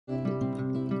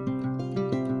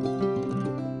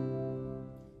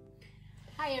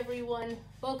everyone,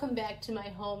 welcome back to my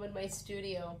home and my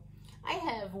studio. I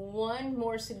have one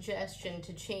more suggestion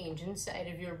to change inside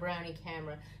of your Brownie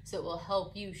camera so it will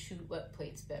help you shoot wet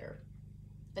plates better.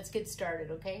 Let's get started,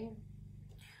 okay?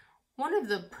 One of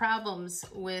the problems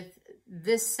with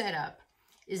this setup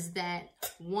is that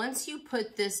once you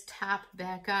put this top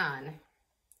back on,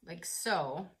 like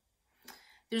so,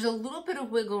 there's a little bit of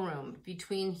wiggle room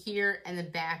between here and the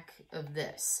back of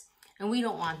this, and we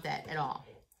don't want that at all.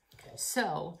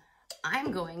 So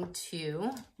I'm going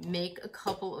to make a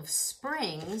couple of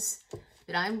springs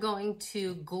that I'm going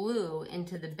to glue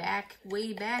into the back,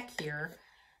 way back here,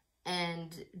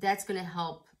 and that's going to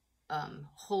help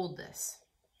hold this.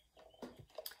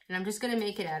 And I'm just going to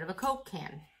make it out of a Coke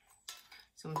can.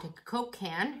 So I'm going to take a Coke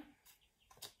can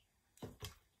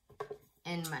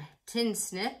and my tin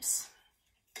snips,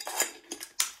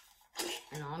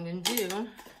 and all I'm going to do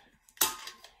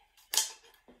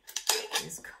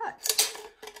is cut.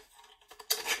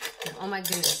 And oh my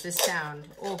goodness, this sound.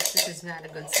 Oh, this is not a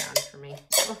good sound for me.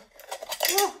 Oh.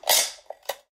 Oh.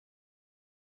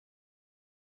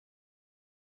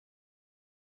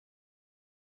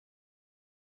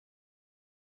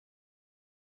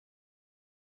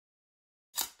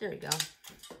 There we go.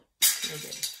 Very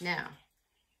good. Now, I'm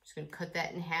just going to cut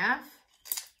that in half.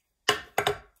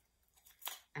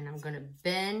 And I'm going to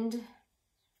bend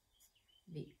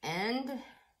the end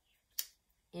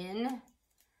in.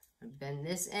 Bend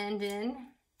this end in.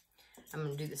 I'm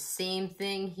going to do the same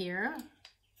thing here.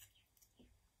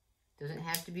 Doesn't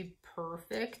have to be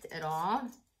perfect at all.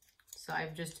 So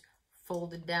I've just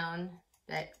folded down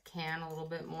that can a little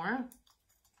bit more.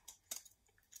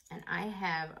 And I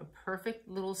have a perfect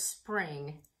little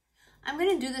spring. I'm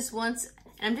going to do this once,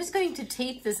 and I'm just going to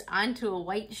tape this onto a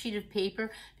white sheet of paper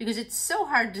because it's so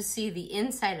hard to see the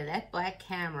inside of that black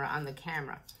camera on the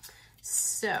camera.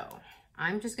 So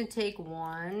I'm just going to take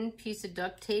one piece of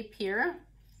duct tape here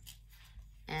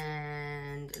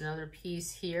and another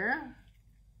piece here.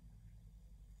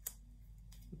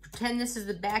 Pretend this is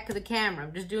the back of the camera.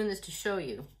 I'm just doing this to show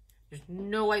you. There's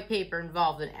no white paper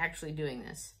involved in actually doing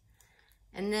this.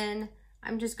 And then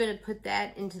I'm just going to put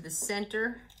that into the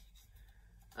center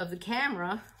of the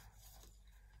camera.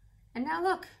 And now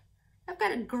look, I've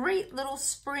got a great little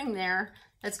spring there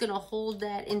that's going to hold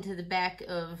that into the back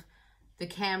of the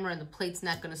camera, and the plate's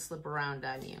not going to slip around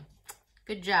on you.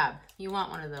 Good job. You want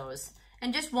one of those.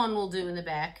 And just one will do in the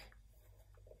back.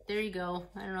 There you go.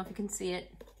 I don't know if you can see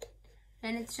it.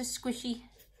 And it's just squishy.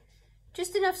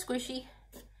 Just enough squishy.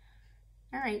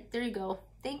 All right, there you go.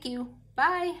 Thank you.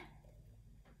 Bye.